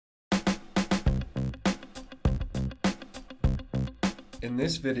In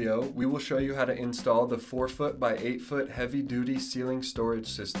this video, we will show you how to install the 4-foot by 8-foot heavy-duty ceiling storage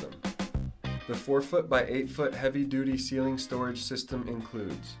system. The 4-foot by 8-foot heavy-duty ceiling storage system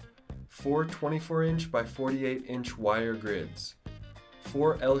includes 4 24-inch by 48-inch wire grids,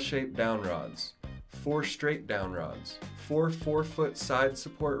 4 L-shaped down rods, 4 straight down rods, 4 4-foot side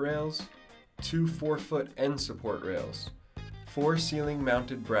support rails, 2 4-foot end support rails, 4 ceiling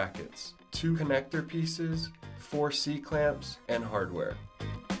mounted brackets, 2 connector pieces, 4 C-clamps, and hardware.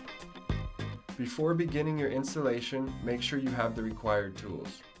 Before beginning your installation, make sure you have the required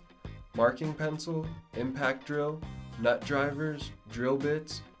tools: marking pencil, impact drill, nut drivers, drill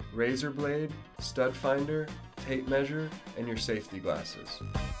bits, razor blade, stud finder, tape measure, and your safety glasses.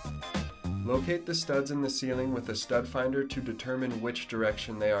 Locate the studs in the ceiling with a stud finder to determine which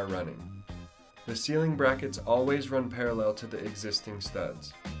direction they are running. The ceiling brackets always run parallel to the existing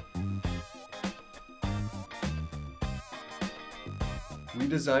studs. We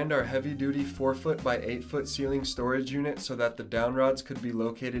designed our heavy-duty 4-foot by 8-foot ceiling storage unit so that the down rods could be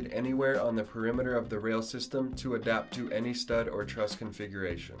located anywhere on the perimeter of the rail system to adapt to any stud or truss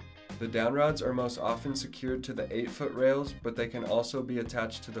configuration. The down rods are most often secured to the 8-foot rails, but they can also be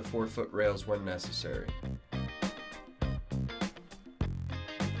attached to the 4-foot rails when necessary.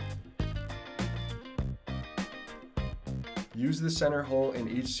 Use the center hole in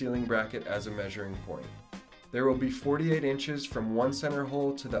each ceiling bracket as a measuring point. There will be 48 inches from one center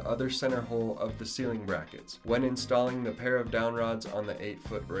hole to the other center hole of the ceiling brackets when installing the pair of down rods on the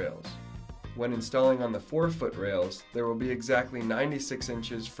 8-foot rails. When installing on the 4-foot rails, there will be exactly 96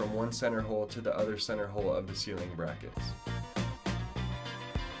 inches from one center hole to the other center hole of the ceiling brackets.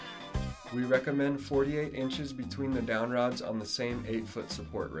 We recommend 48 inches between the down rods on the same 8-foot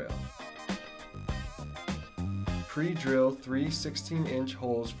support rail. Pre-drill 3 16-inch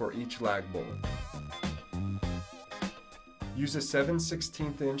holes for each lag bolt. Use a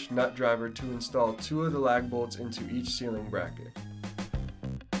 7/16" nut driver to install 2 of the lag bolts into each ceiling bracket.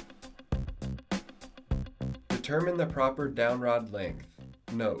 Determine the proper down rod length.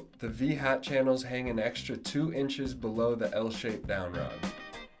 Note, the V-hat channels hang an extra 2 inches below the L-shaped down rod.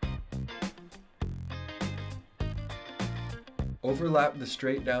 Overlap the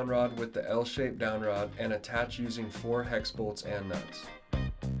straight down rod with the L-shaped down rod and attach using 4 hex bolts and nuts.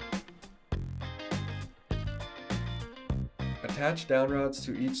 Attach down rods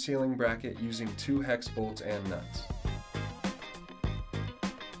to each ceiling bracket using 2 hex bolts and nuts.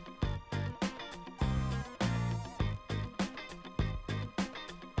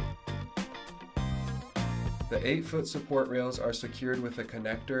 The 8-foot support rails are secured with a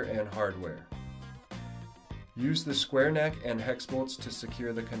connector and hardware. Use the square neck and hex bolts to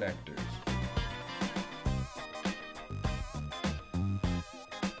secure the connectors.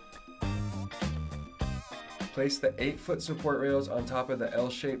 Place the 8-foot support rails on top of the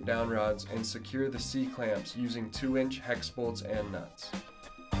L-shaped down rods and secure the C-clamps using 2-inch hex bolts and nuts.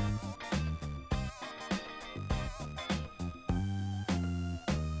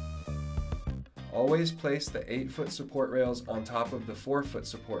 Always place the 8-foot support rails on top of the 4-foot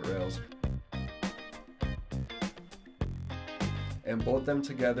support rails and bolt them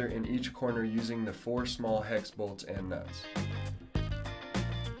together in each corner using the 4 small hex bolts and nuts.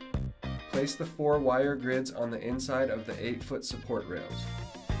 Place the 4 wire grids on the inside of the 8-foot support rails.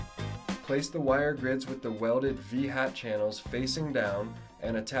 Place the wire grids with the welded V-hat channels facing down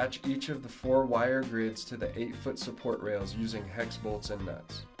and attach each of the 4 wire grids to the 8-foot support rails using hex bolts and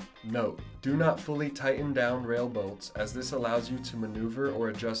nuts. Note, do not fully tighten down rail bolts, as this allows you to maneuver or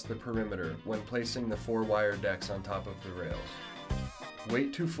adjust the perimeter when placing the 4 wire decks on top of the rails.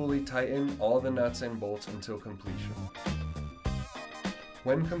 Wait to fully tighten all the nuts and bolts until completion.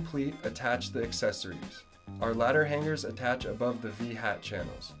 When complete, attach the accessories. Our ladder hangers attach above the V-hat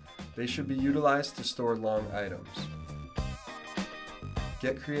channels. They should be utilized to store long items.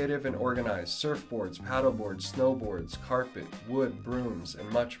 Get creative and organize surfboards, paddleboards, snowboards, carpet, wood, brooms, and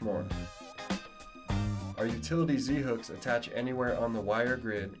much more. Our utility Z-hooks attach anywhere on the wire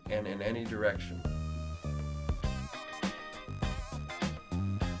grid and in any direction.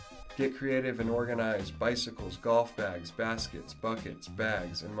 Get creative and organize bicycles, golf bags, baskets, buckets,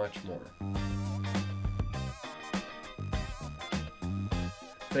 bags, and much more.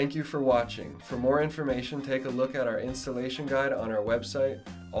 Thank you for watching. For more information, take a look at our installation guide on our website,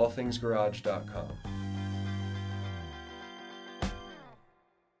 allthingsgarage.com.